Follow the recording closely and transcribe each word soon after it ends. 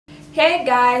Hey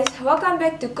guys, welcome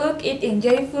back to Cook, Eat,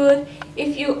 Enjoy Food.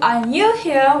 If you are new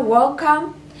here,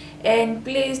 welcome, and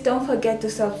please don't forget to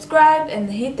subscribe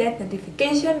and hit that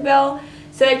notification bell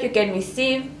so that you can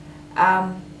receive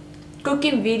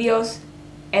cooking videos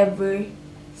every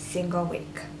single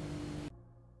week.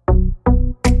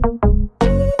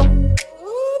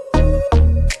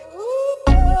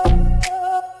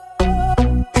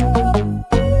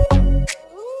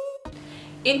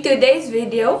 In today's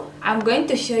video, I'm going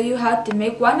to show you how to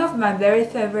make one of my very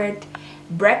favorite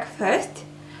breakfast,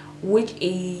 which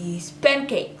is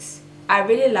pancakes. I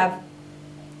really love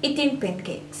eating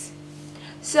pancakes.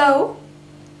 So,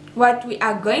 what we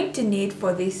are going to need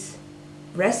for this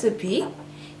recipe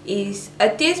is a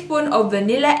teaspoon of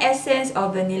vanilla essence or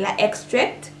vanilla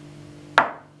extract,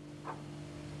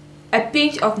 a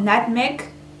pinch of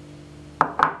nutmeg,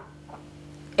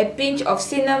 a pinch of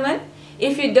cinnamon.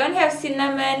 If you don't have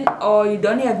cinnamon or you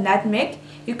don't have nutmeg,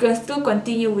 you can still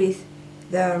continue with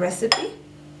the recipe.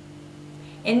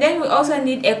 And then we also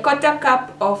need a 1/4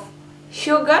 cup of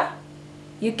sugar.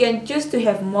 You can choose to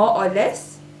have more or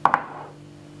less.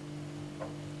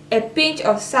 A pinch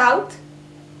of salt,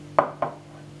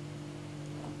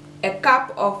 a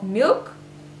cup of milk,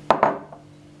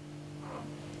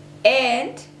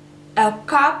 and a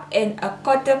cup and a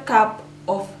 1/4 cup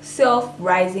of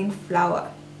self-rising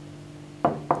flour.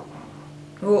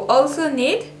 We will also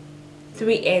need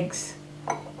 3 eggs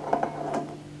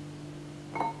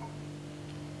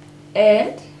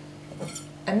and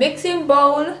a mixing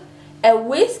bowl, a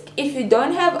whisk. If you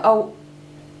don't have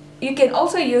you can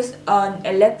also use an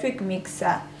electric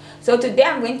mixer. So today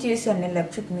I'm going to use an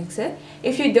electric mixer.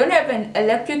 If you don't have an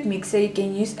electric mixer, you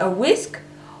can use a whisk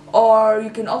or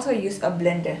you can also use a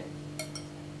blender.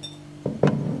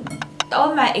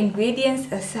 All my ingredients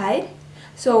aside,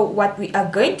 so what we are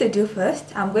going to do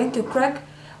first, I'm going to crack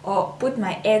or put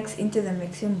my eggs into the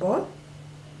mixing bowl.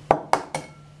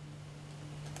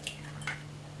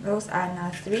 Those are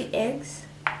now 3 eggs.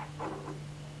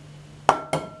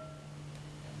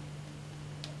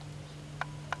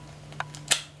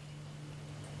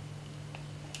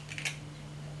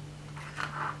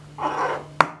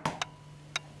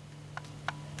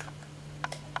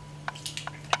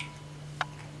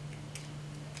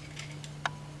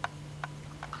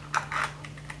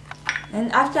 And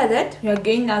after that, we are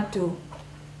going now to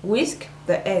whisk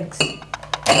the eggs.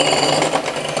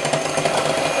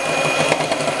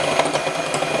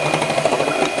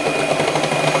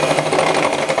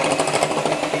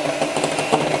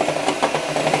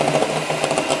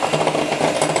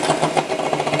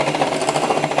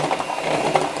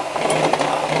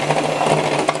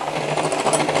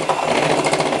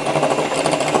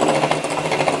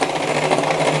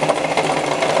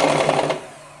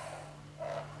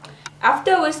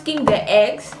 After whisking the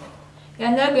eggs, we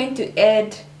are now going to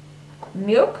add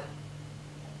milk.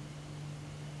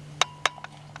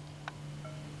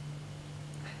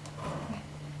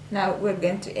 Now we're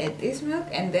going to add this milk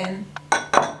and then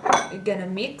we're gonna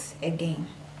mix again.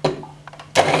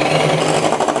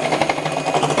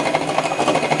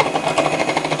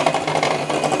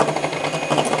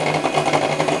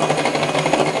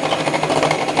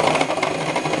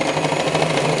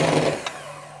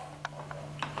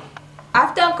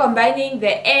 After combining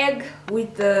the egg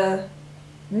with the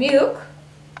milk,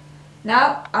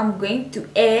 now I'm going to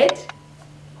add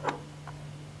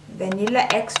vanilla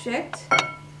extract,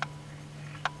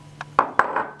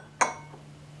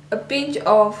 a pinch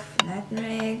of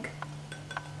nutmeg,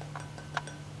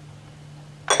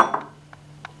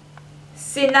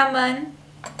 cinnamon,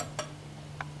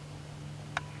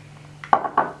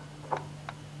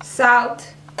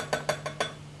 salt,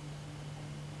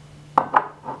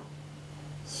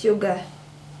 sugar.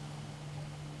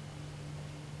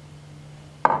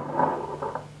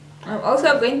 I'm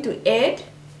also going to add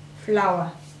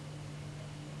flour.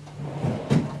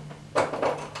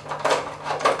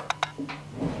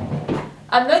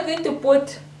 I'm not going to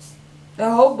put the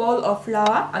whole bowl of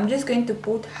flour. I'm just going to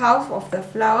put half of the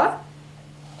flour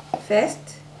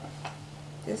first.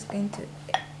 Just going to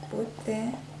put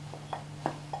there.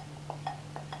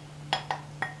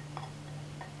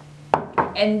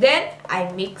 And then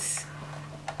I mix.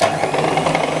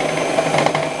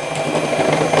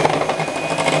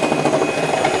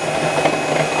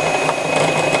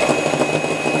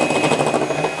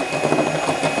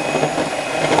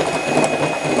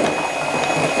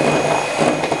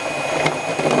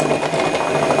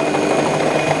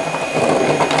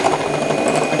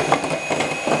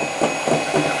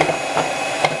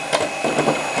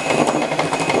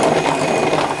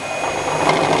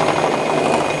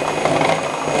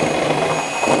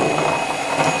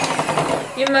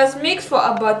 Just mix for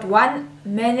about 1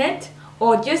 minute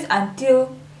or just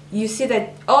until you see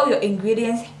that all your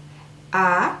ingredients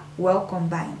are well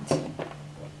combined.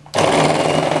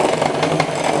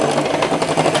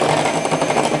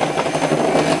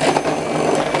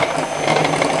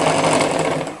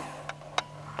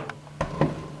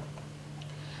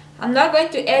 I'm now going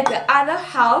to add the other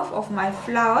half of my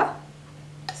flour,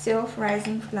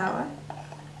 self-rising flour.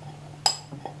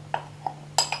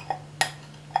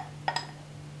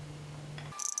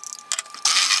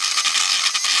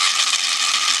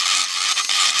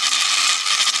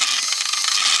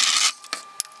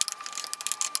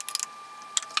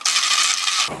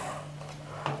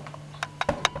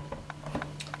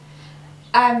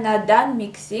 I'm now done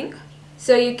mixing,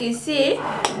 so you can see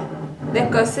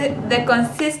the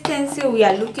consistency we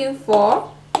are looking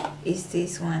for is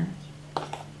this one.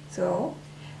 So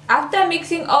after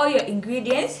mixing all your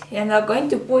ingredients, you're now going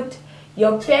to put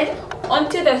your pan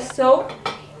onto the stove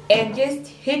and just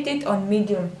heat it on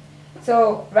medium.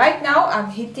 So right now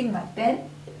I'm heating my pan,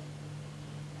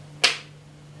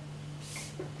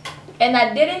 and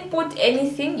I didn't put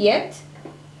anything yet.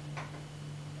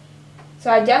 So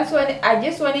I just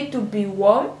want it to be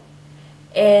warm,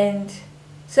 and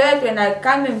so that when I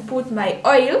come and put my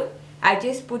oil, I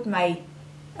just put my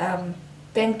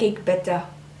pancake batter.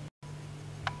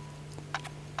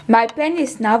 My pan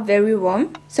is now very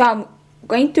warm, so I'm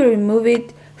going to remove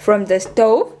it from the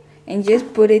stove and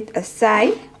just put it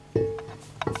aside.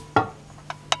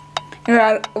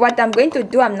 And what I'm going to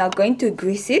do, I'm now going to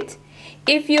grease it.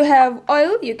 If you have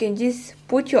oil, you can just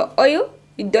put your oil.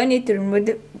 You don't need to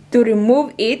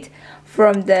remove it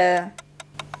from the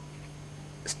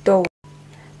stove.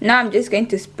 Now I'm just going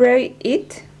to spray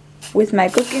it with my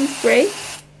cooking spray.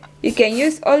 You can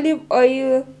use olive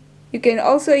oil. You can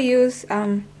also use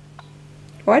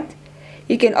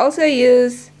you can also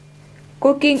use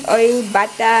cooking oil,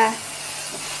 butter,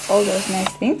 all those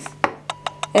nice things.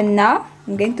 And now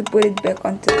I'm going to put it back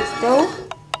onto the stove.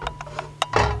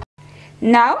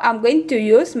 Now I'm going to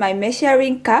use my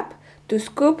measuring cup to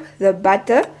scoop the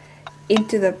butter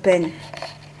into the pan.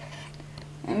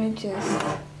 Let me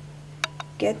just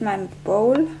get my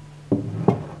bowl.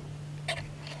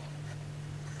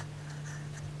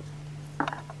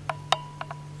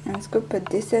 And scoop a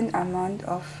decent amount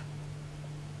of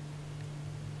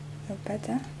the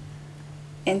butter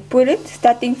and put it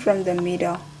starting from the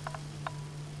middle.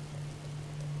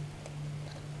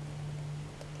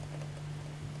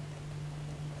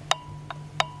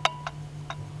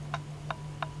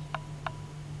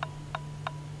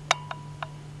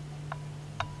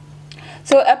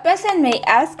 So a person may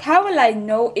ask, how will I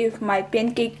know if my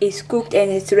pancake is cooked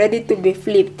and it's ready to be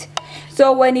flipped?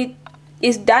 So when it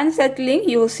is done settling,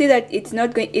 you will see that it's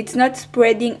not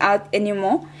spreading out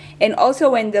anymore. And also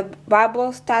when the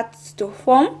bubble starts to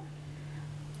form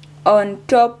on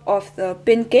top of the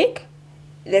pancake,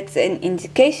 that's an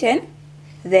indication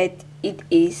that it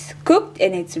is cooked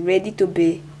and it's ready to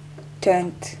be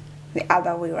turned the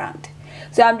other way around.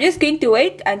 So I'm just going to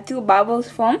wait until bubbles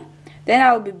form, then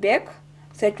I'll be back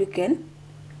so that we can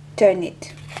turn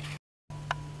it.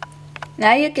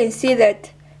 Now you can see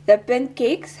that the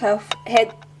pancakes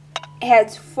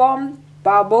has formed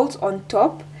bubbles on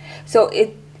top, so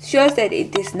it shows that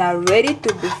it is now ready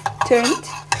to be turned.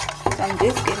 So I'm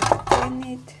just going to turn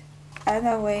it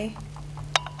other way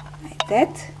like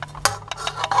that,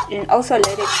 and also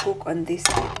let it cook on this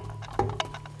side.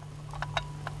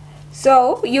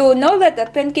 So you know that the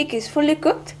pancake is fully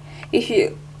cooked if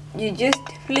you just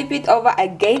flip it over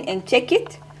again and check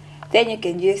it. Then you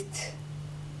can just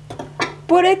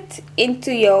put it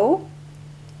into your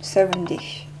serving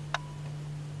dish.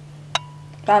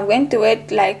 So I'm going to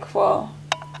wait like for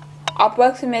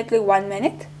approximately 1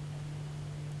 minute.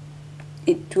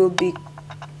 It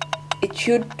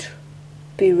should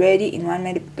be ready in 1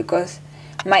 minute because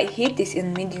my heat is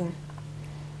in medium.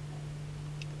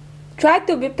 Try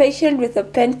to be patient with the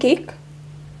pancake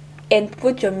and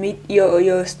put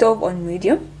your stove on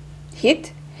medium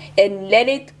heat and let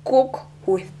it cook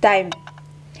with time,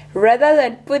 rather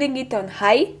than putting it on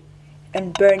high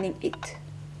and burning it.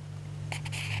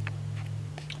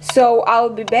 So I'll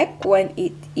be back when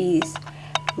it is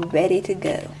ready to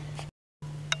go.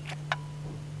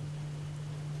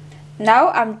 Now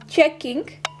I'm checking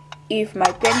if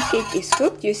my pancake is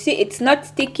cooked. You see it's not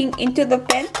sticking into the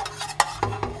pan,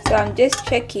 so I'm just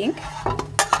checking.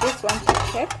 Just want to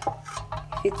check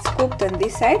if it's cooked on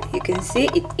this side. You can see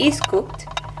it is cooked.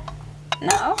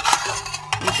 Now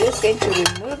I'm just going to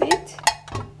remove it.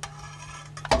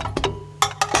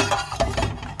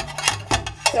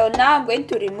 So now I'm going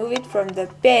to remove it from the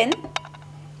pan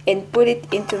and put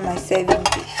it into my serving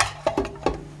dish.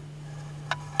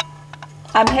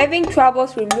 I'm having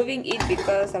troubles removing it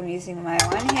because I'm using my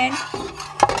one hand.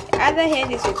 The other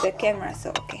hand is with the camera, so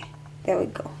okay, there we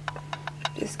go.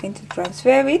 Just going to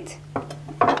transfer it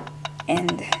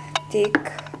and take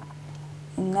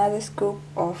another scoop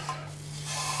of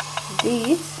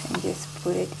this and just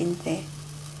put it in there.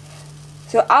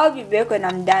 So I'll be back when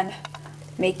I'm done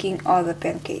making all the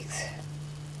pancakes.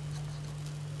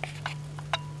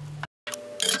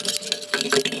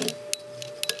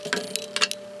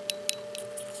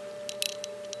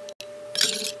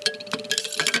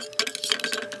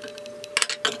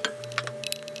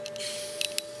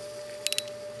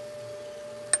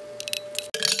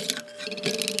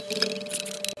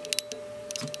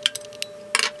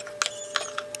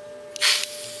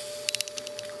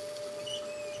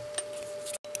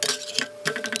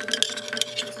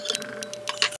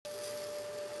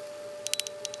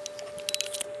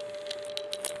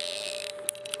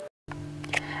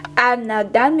 I'm now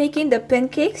done making the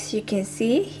pancakes. You can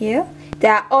see here they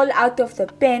are all out of the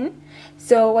pan.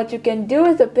 So what you can do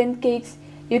with the pancakes,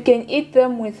 you can eat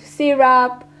them with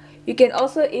syrup. You can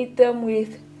also eat them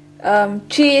with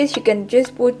cheese. You can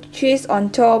just put cheese on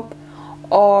top,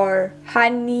 or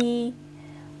honey,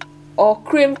 or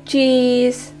cream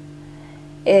cheese,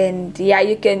 and yeah,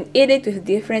 you can eat it with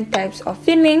different types of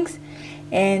fillings.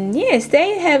 And yes,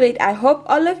 there you have it. I hope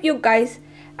all of you guys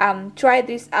try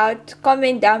this out.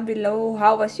 Comment down below,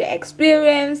 how was your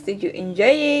experience? Did you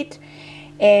enjoy it?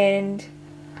 And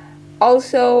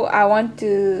also I want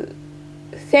to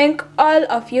thank all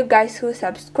of you guys who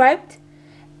subscribed.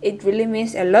 It really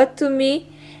means a lot to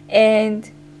me. And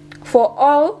for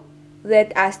all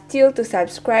that are still to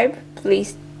subscribe,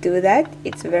 please do that.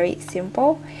 It's very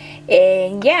simple.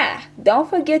 And yeah, don't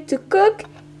forget to cook,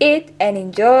 eat, and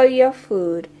enjoy your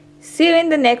food. See you in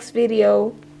the next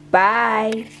video.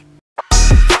 Bye.